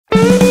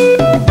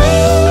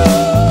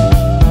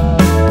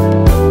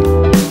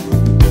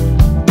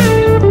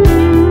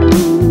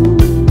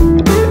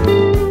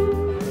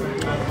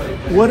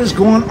is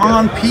going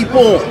on,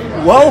 people?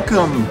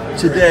 Welcome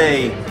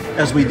today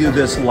as we do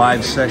this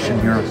live session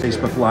here on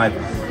Facebook Live,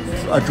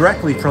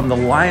 directly from the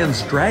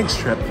Lions Drag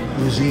Strip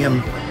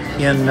Museum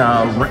in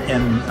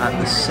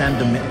the San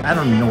Domingo. I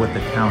don't even know what the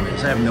town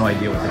is. I have no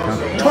idea what the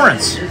town is.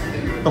 Torrance.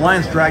 The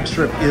Lions Drag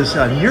Strip is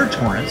near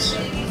Torrance.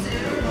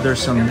 There's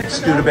some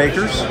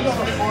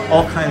Studebakers,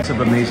 all kinds of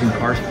amazing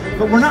cars.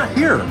 But we're not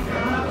here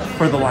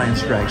for the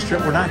Lions Drag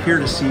Strip. We're not here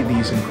to see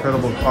these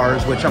incredible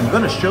cars, which I'm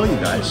going to show you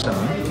guys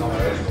soon.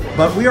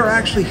 But we are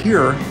actually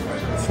here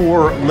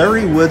for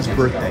Larry Wood's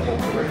birthday.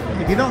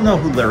 If you don't know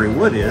who Larry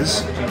Wood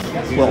is,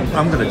 well,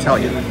 I'm going to tell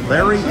you.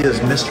 Larry is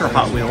Mr.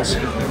 Hot Wheels,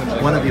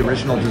 one of the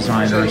original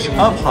designers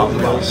of Hot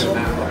Wheels.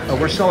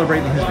 We're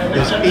celebrating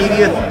his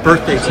 80th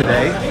birthday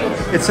today.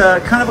 It's a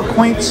kind of a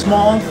quaint,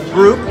 small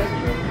group.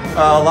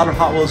 A lot of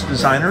Hot Wheels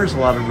designers, a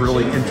lot of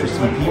really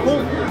interesting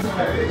people.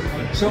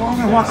 So I'm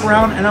going to walk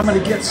around and I'm going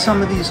to get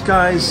some of these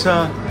guys,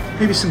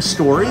 maybe some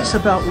stories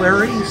about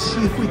Larry,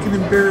 see if we can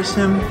embarrass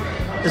him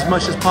as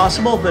much as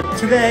possible. But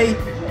today,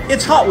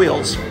 it's Hot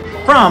Wheels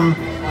from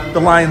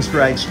the Lions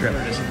Drag Strip.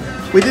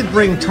 We did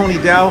bring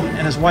Tony Dow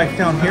and his wife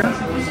down here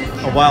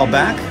a while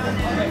back.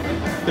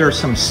 There are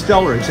some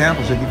stellar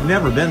examples. If you've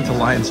never been to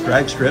Lions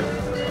Drag Strip,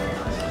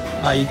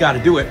 you got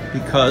to do it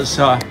because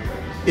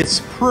it's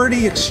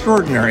pretty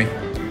extraordinary.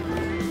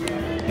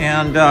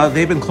 And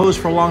they've been closed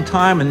for a long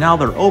time, and now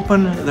they're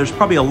open. There's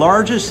probably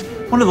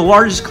one of the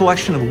largest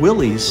collection of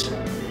Willies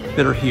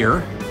that are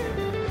here.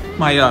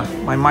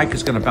 My mic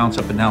is going to bounce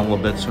up and down a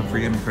little bit, so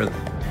forgive me for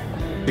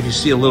that. If you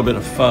see a little bit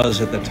of fuzz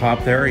at the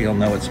top there, you'll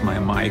know it's my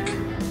mic.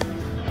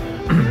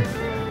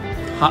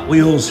 Hot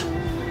Wheels,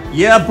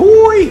 yeah,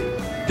 boy.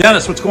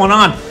 Dennis, what's going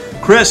on?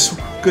 Chris,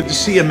 good to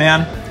see you,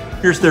 man.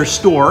 Here's their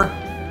store.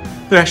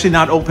 They're actually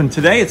not open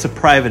today. It's a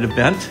private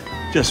event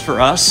just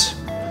for us.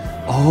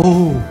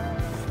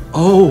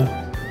 Oh,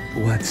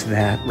 what's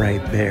that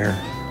right there?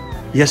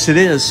 Yes, it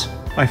is,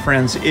 my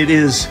friends. It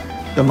is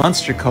the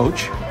Munster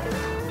Coach.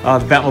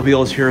 The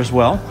Batmobile is here as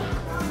well.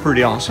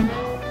 Pretty awesome.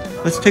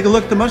 Let's take a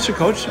look at the Munster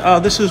Coach.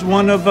 This is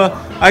one of,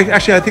 I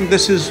think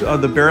this is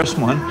the Barris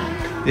one,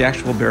 the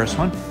actual Barris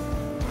one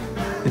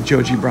that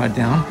Joji brought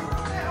down.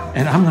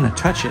 And I'm gonna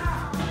touch it.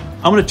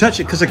 I'm gonna touch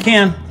it because I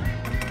can.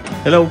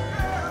 Hello.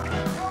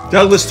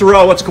 Douglas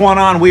Thoreau, what's going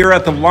on? We are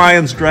at the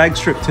Lions Drag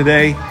Strip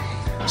today,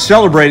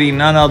 celebrating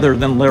none other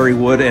than Larry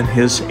Wood and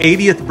his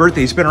 80th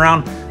birthday. He's been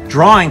around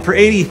drawing for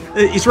 80,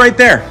 he's right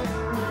there.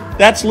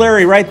 That's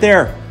Larry right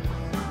there.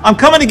 I'm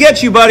coming to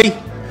get you, buddy.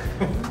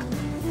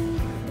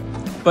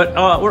 But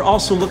we're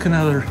also looking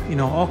at other,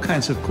 all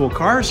kinds of cool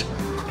cars.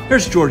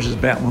 There's George's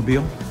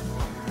Batmobile.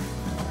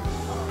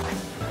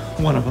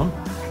 One of them.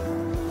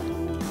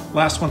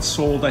 Last one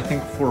sold, I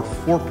think, for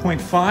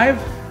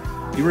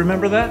 4.5. You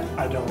remember that?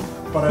 I don't,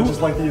 but I just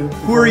like you.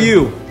 Who are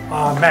you?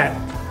 Matt.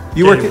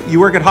 You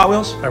work at Hot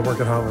Wheels? I work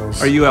at Hot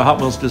Wheels. Are you a Hot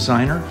Wheels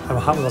designer? I'm a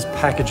Hot Wheels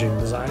packaging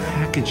designer.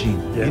 Packaging.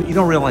 Yeah. You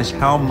don't realize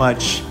how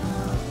much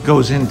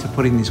goes into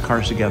putting these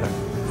cars together.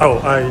 Oh,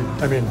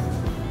 I mean,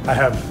 I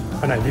have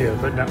an idea,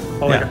 but no,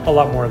 a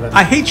lot more than.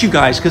 I hate you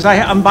guys because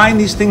I'm buying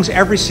these things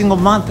every single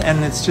month,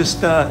 and it's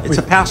just it's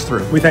a pass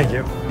through. We thank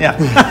you. Yeah.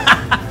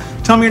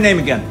 Tell me your name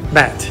again.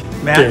 Matt.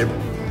 Matt. Gabe.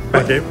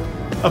 Matt Gabe.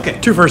 Okay.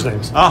 2 first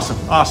names. Awesome.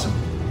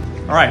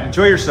 All right.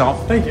 Enjoy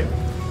yourself. Thank you.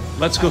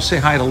 Let's go say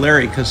hi to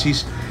Larry because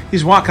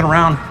he's walking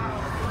around.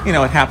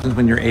 It happens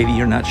when you're 80.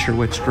 You're not sure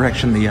which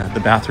direction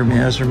the bathroom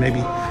is, or maybe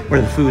where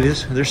the food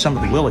is. There's some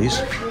of the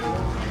Willies.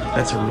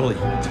 That's a really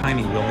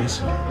tiny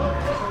Willys.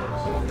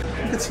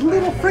 It's a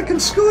little freaking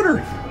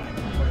scooter.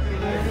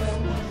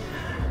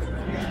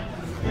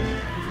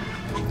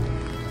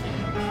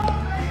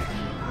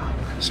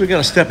 So we got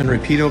a step and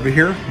repeat over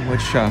here,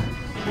 which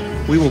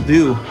we will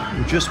do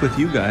just with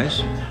you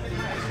guys.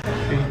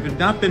 If you've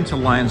not been to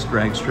Lions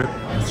Drag Strip,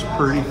 it's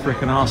pretty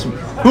freaking awesome.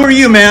 Who are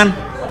you, man?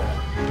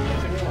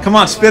 Come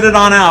on, spit it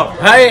on out.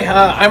 Hi,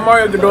 I'm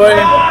Mario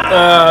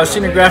Godoy,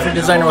 senior graphic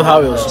designer with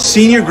Hot Wheels.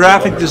 Senior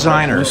graphic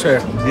designer. Yes,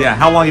 sir. Yeah,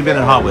 how long have you been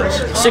at Hot Wheels?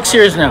 6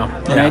 years now,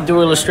 and I do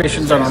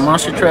illustrations on our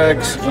monster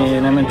trucks,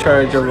 and I'm in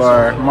charge of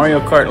our Mario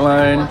Kart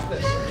line.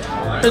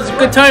 It's a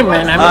good time,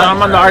 man. I'm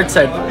on the art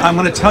side. I'm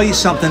going to tell you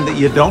something that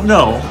you don't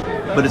know,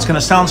 but it's going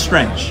to sound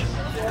strange.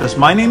 Because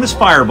my name is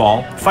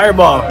Fireball.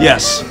 Fireball.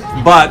 Yes,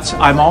 but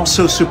I'm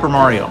also Super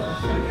Mario.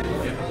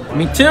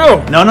 Me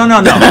too. No.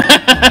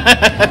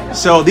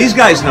 So these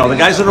guys know. The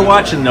guys that are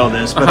watching know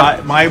this.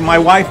 But my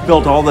wife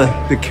built all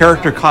the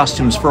character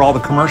costumes for all the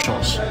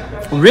commercials.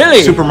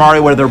 Really? Super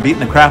Mario, where they're beating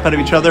the crap out of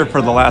each other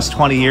for the last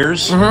 20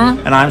 years.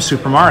 And I'm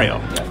Super Mario.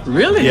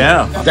 Really?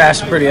 Yeah.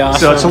 That's pretty awesome.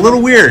 So it's a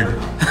little weird.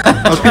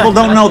 Most people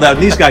don't know that.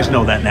 These guys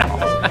know that now.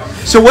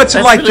 So what's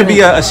it like really to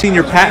be a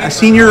senior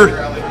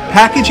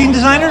packaging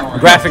designer?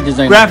 Graphic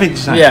designer. Graphic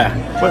designer.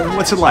 Yeah.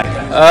 What's it like?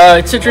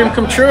 It's a dream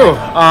come true.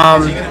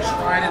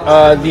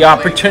 The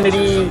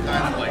opportunity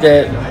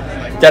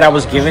that I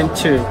was given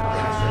to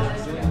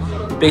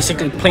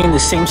basically play in the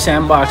same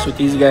sandbox with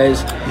these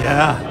guys.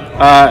 Yeah.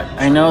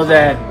 I know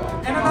that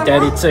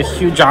it's a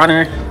huge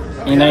honor,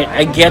 and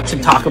I get to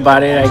talk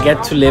about it. I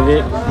get to live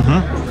it.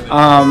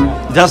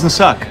 It doesn't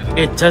suck.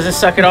 It doesn't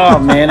suck at all,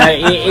 man.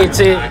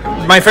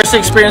 My first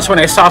experience when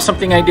I saw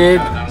something I did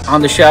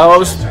on the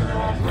shelves,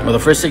 or the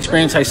first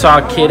experience I saw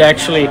a kid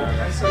actually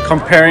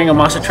comparing a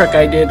monster truck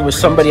I did with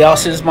somebody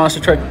else's monster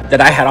truck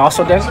that I had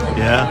also done.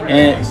 Yeah.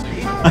 And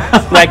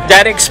like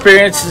that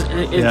experience,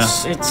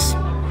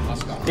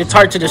 it's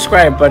hard to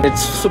describe, but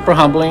it's super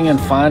humbling and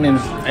fun, and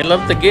I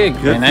love the gig.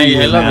 Good and for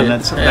you, I love man.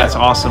 it. That's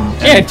awesome.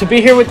 Yeah, to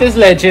be here with this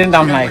legend,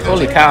 I'm like,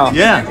 holy cow.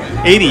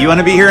 Yeah, 80. You want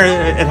to be here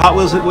at Hot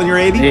Wheels when you're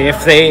 80?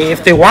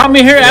 If they want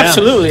me here,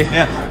 absolutely.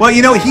 Yeah. Well,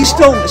 you know, he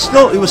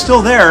was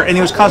still there, and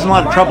he was causing a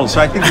lot of trouble.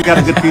 So I think we got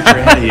a good future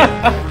ahead of you.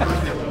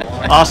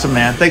 Awesome,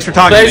 man. Thanks for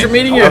talking. Pleasure to me.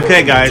 meeting you.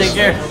 Okay, guys. Take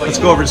care. Let's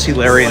go over and see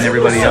Larry and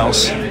everybody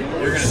else.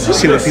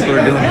 See what people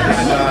are doing.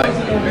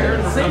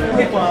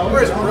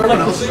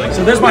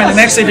 So there's mine. The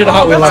next they did a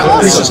Hot Wheel.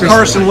 This is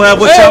Carson Webb.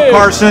 What's up,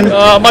 Carson?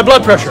 My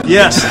blood pressure.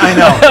 Yes, I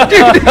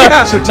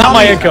know. So Not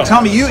my income.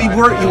 Tell me, you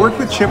worked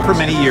with Chip for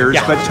many years,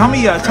 Yeah. but tell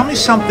me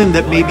something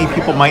that maybe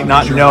people might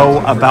not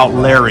know about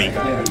Larry.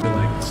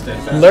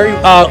 Larry,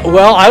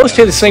 well, I always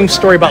tell the same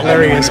story about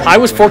Larry. Is I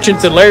was fortunate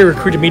that Larry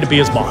recruited me to be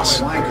his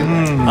boss.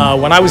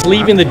 When I was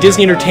leaving the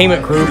Disney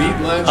Entertainment Group,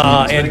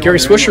 and Gary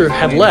Swisher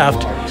had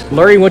left,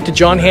 Larry went to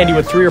John Handy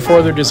with 3 or 4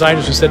 other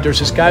designers and said, "There's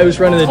this guy who's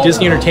running the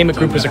Disney Entertainment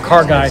Group as a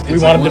car guy. We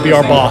want him to be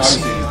our boss."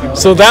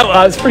 So that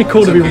it's pretty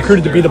cool to be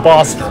recruited to be the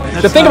boss.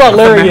 The thing about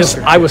Larry is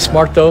I was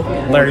smart though.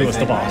 Larry was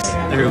the boss.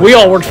 We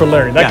all worked for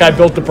Larry. That guy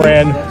built the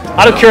brand.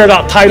 I don't care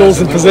about titles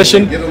and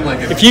position.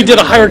 If you did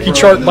a hierarchy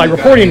chart by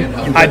reporting,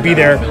 I'd be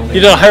there.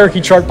 You did a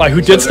hierarchy chart by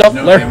who did stuff,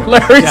 Larry's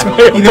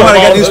You know what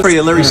I got news for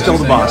you? Larry's still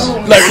the boss.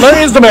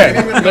 Larry is the man.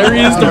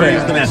 Larry is the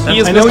man. He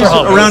is I know Mr. he's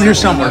Hot Wheels. around here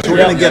somewhere, so we're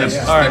gonna get him.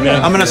 All right,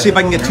 man. I'm gonna see if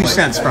I can get 2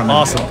 cents from him.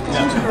 Awesome.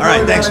 All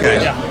right, thanks,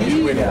 guys.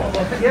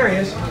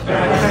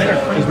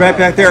 He's right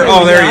back there.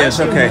 Oh, there he is.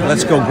 Okay,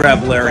 let's go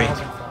grab Larry.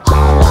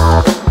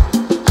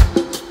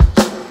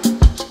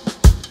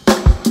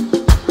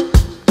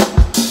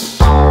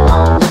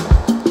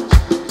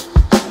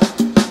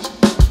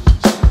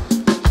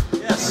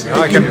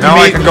 Now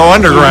I can go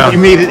underground. You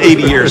made it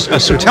 80 years.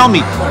 So tell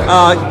me,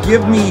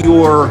 give me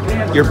your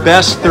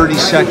best 30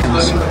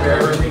 seconds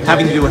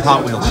having to do with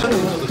Hot Wheels.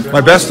 My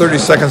best 30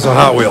 seconds on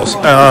Hot Wheels.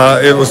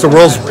 It was the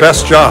world's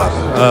best job.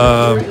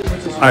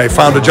 I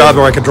found a job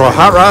where I could draw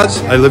hot rods.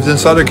 I lived in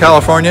Southern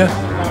California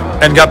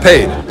and got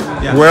paid.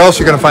 Yeah. Where else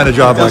are you going to find a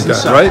job like that,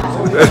 suck. right?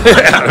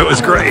 Yeah, it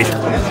was great.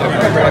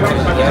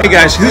 Hey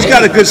guys, who's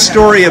got a good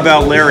story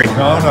about Larry?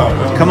 No.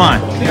 Come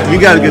on, you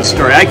got a good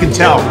story. I can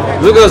tell.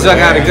 Lugo's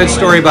got a good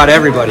story about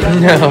everybody.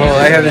 No,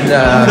 I haven't.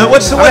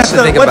 What's the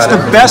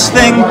best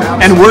thing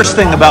and worst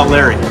thing about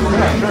Larry?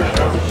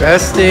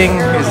 Best thing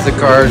is the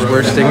cars.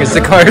 Worst thing is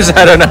the cars.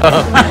 I don't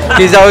know.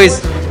 He's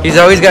always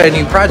got a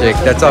new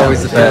project. That's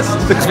always the best.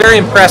 It's very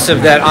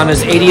impressive that on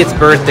his 80th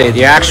birthday,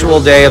 the actual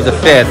day of the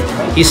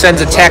 5th, he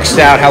sends a text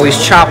out how he's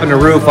chopping the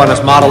roof on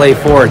his Model A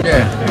Ford.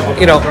 Yeah.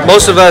 you know,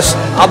 most of us,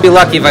 I'll be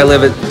lucky if I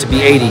live it to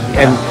be 80,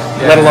 and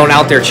let alone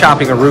out there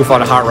chopping a roof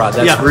on a hot rod.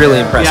 That's really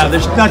impressive. Yeah,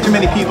 there's not too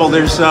many people.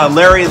 There's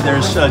Larry,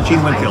 there's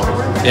Gene Winfield.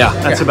 Yeah.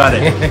 That's about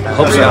it.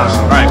 Hope so.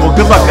 All right, well,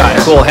 good luck,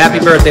 guys. Cool. Happy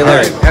birthday,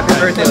 Larry. Happy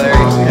birthday, Larry.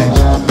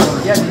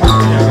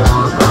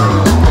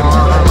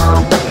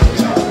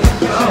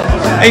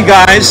 Hey,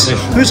 guys,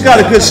 who's got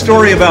a good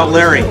story about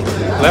Larry?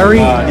 Larry?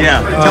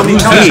 Yeah, tell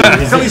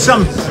me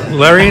some.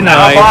 Larry and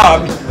I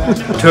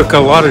Bob. took a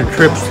lot of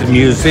trips to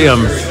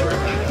museums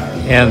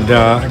and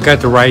got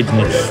to ride in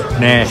his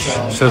Nash,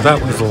 so that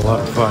was a lot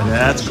of fun.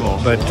 That's cool.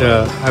 But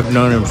I've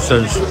known him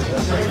since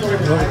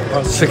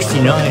about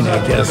 69,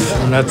 I guess,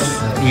 and that's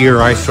the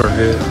year I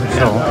started.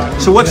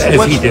 So what's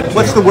he did.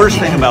 the worst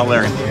thing about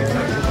Larry?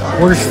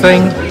 Worst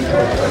thing,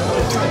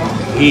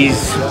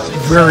 he's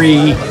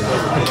very,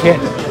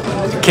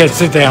 can't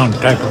sit down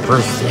type of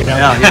person, you know?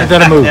 Yeah.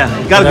 Gotta move.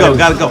 Yeah,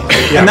 gotta go.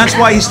 Yeah. And that's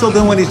why he's still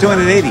doing what he's doing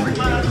at 80.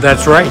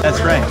 That's right.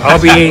 That's right.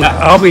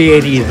 I'll be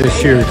 80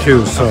 this year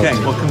too, so. Okay,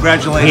 well,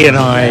 congratulations. He and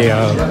I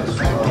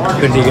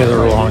been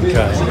together a long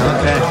time.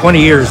 Okay.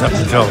 20 years up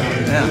until.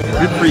 Yeah,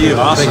 good for you.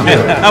 Awesome.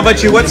 How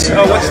about you? What's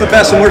the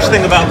best and worst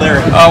thing about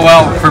Larry? Oh,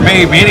 well, for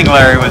me, meeting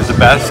Larry was the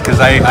best because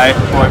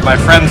my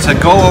friend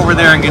said, go over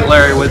there and get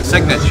Larry Wood's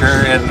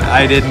signature, and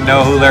I didn't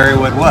know who Larry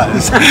Wood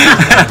was.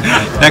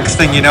 Next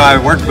thing you know,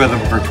 I worked with him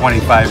for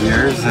 25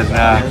 years, and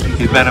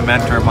he's been a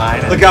mentor of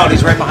mine. Look out,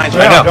 he's right behind you.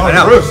 I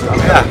know.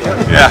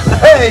 Yeah.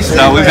 Hey,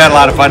 So we've had a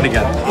lot of fun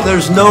together.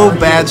 there's no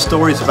bad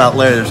stories about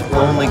Larry. There's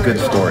only good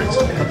stories.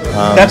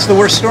 That's the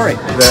worst story.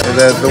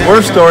 The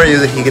worst story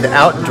is that he could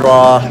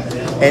outdraw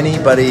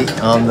anybody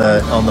on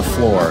the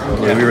floor.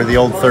 We were the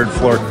old third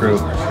floor crew,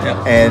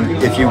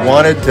 and if you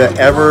wanted to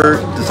ever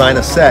design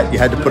a set, you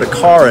had to put a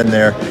car in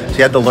there. So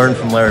you had to learn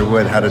from Larry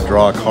Wood how to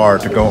draw a car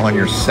to go on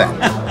your set.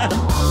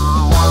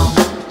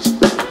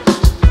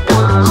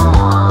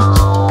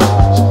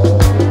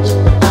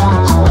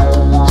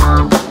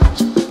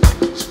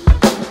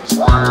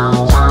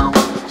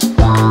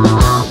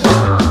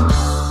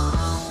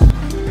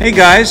 Hey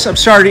guys, I'm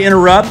sorry to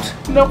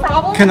interrupt. No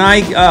problem. Can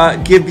I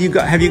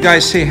have you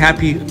guys say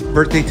happy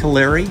birthday to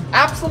Larry?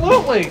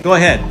 Absolutely. Go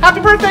ahead. Happy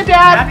birthday,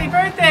 Dad. Happy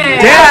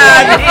birthday.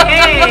 Dad!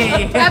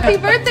 Hey. Happy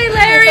birthday,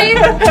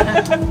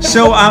 Larry.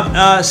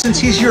 So, since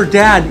he's your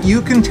dad,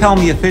 you can tell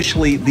me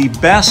officially the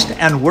best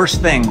and worst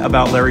thing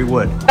about Larry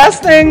Wood.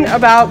 Best thing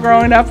about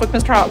growing up with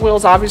Mr. Hot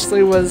Wheels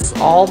obviously was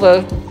all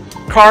the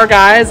car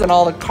guys and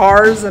all the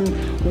cars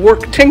and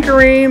work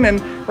tinkering,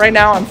 and right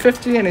now I'm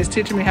 50 and he's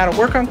teaching me how to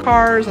work on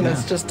cars, and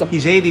it's just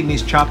He's 80 and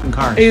he's chopping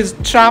cars. He's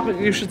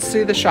chopping. You should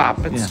see the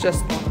shop. It's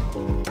just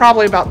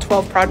probably about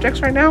 12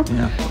 projects right now.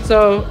 Yeah.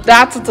 So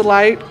that's a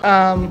delight.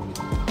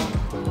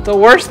 The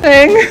worst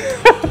thing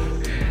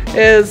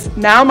is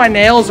now my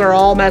nails are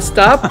all messed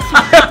up.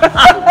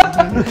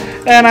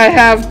 And I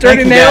have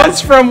dirty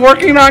nails from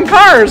working on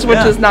cars,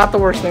 which is not the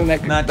worst thing that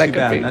could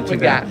be. Not too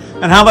bad.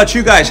 And how about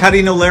you guys? How do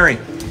you know Larry?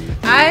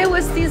 I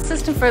was the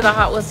assistant for the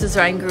Hot Wheels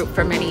design group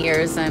for many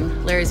years,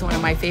 and Larry's one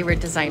of my favorite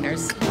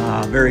designers.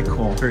 Very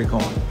cool, very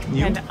cool.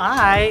 You? And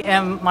I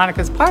am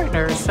Monica's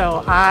partner,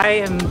 so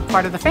I am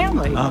part of the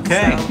family.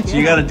 Okay, so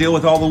you got to deal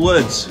with all the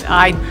Woods.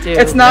 I do.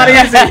 It's not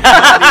easy.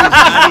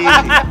 Not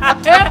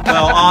easy.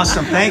 Well,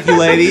 awesome. Thank you,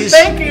 ladies.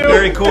 Thank you.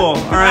 Very cool.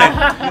 All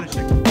right.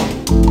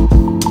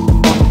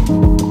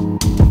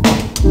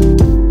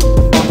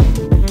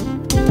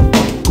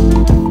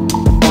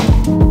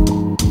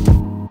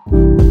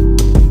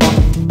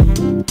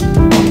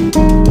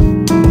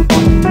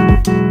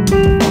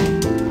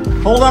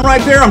 Hold on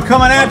right there, I'm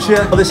coming at you.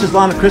 This is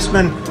Lana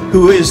Chrisman,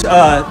 who is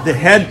the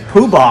head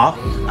poobah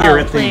here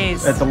at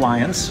the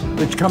Lions.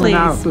 It's coming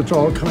out. It's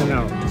all coming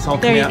out. It's all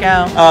There coming you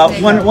out.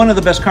 go. One of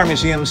the best car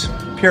museums,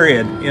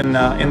 period, in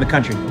the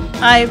country.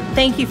 I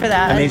thank you for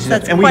that. Amazing.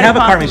 That's And we quite have a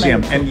car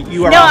compliment. museum, and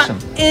you are No, awesome.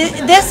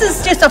 This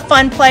is just a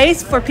fun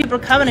place for people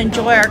to come and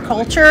enjoy our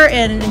culture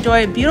and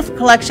enjoy a beautiful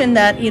collection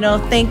that,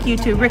 thank you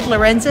to Rick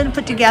Lorenzen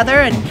put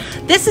together. And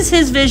this is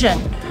his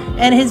vision.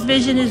 And his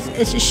vision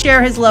is to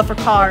share his love for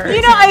cars.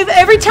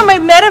 Every time I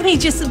met him,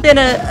 he's just been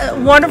a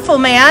wonderful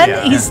man.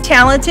 Yeah. He's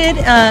talented.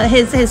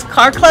 His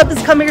car club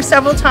has come here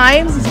several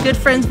times. He's good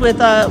friends with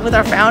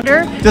our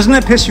founder. Doesn't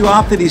it piss you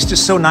off that he's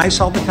just so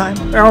nice all the time?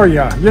 Oh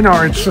yeah,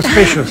 it's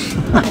suspicious.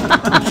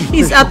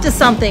 He's up to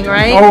something,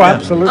 right? Oh,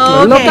 absolutely.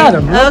 Okay. Look at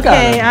him. Look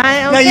okay.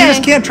 at him. No, you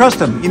just can't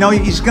trust him.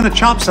 He's going to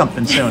chop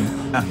something soon.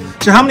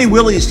 So how many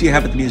Willies do you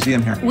have at the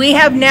museum here? We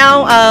have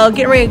now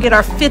getting ready to get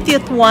our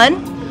 50th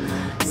one.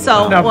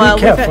 So Now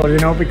be careful,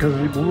 because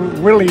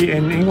Willie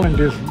in England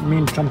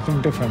means something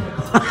different.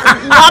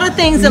 A lot of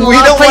things in a We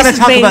lot don't of want places.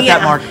 to talk about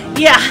that, Mark.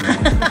 Yeah.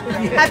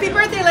 Happy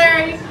birthday,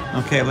 Larry.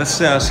 Okay, let's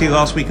see who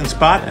else we can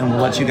spot, and we'll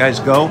let you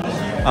guys go.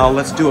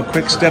 Let's do a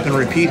quick step and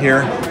repeat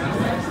here.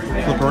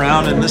 Flip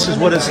around, and this is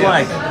what it's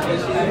like.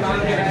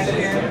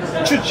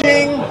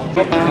 Cha-ching!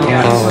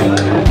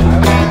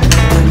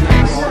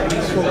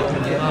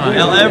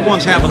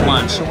 Everyone's having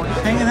lunch, so we're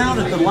hanging out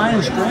at the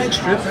Lions Drag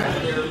Strip,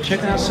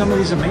 checking out some of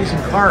these amazing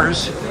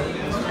cars,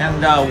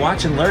 and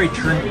watching Larry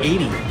turn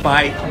 80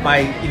 by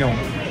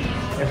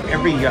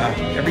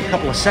every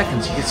couple of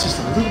seconds. He gets just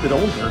a little bit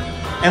older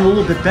and a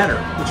little bit better,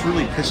 which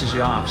really pisses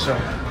you off. So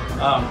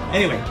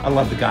anyway, I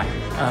love the guy.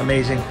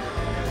 Amazing.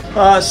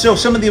 So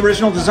some of the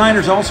original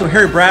designers also,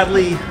 Harry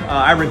Bradley,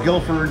 Ira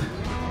Guilford,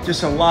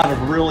 just a lot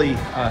of really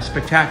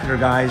spectacular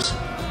guys,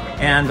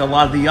 and a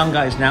lot of the young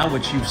guys now,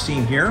 which you've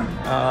seen here,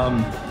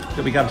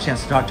 that we got a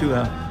chance to talk to,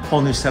 a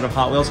whole new set of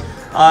Hot Wheels.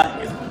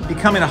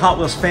 Becoming a Hot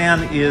Wheels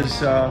fan is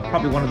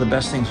probably one of the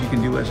best things you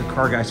can do as a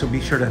car guy, so be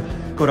sure to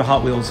go to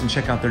Hot Wheels and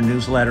check out their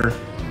newsletter,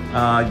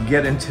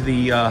 get into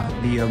the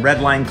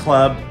Red Line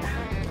Club,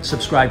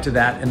 subscribe to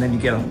that, and then you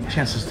get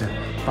chances to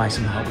buy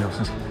some Hot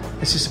Wheels.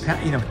 It's just,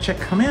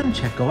 come in,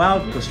 go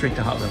out, go straight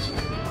to Hot Wheels.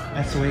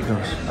 That's the way it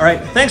goes. All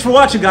right, thanks for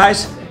watching,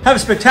 guys. Have a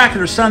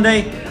spectacular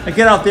Sunday.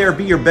 Get out there,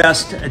 be your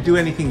best, do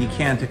anything you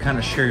can to kind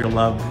of share your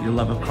love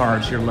of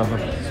cars, your love of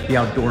the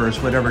outdoors,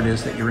 whatever it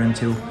is that you're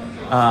into.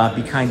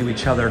 Be kind to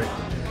each other.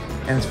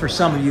 And for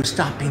some of you,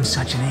 stop being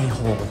such an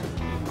a-hole.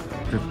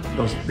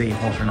 The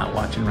a-holes are not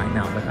watching right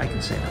now, but I can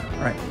say that.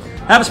 All right,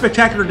 have a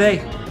spectacular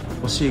day.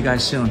 We'll see you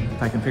guys soon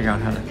if I can figure out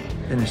how to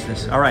finish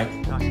this. All right.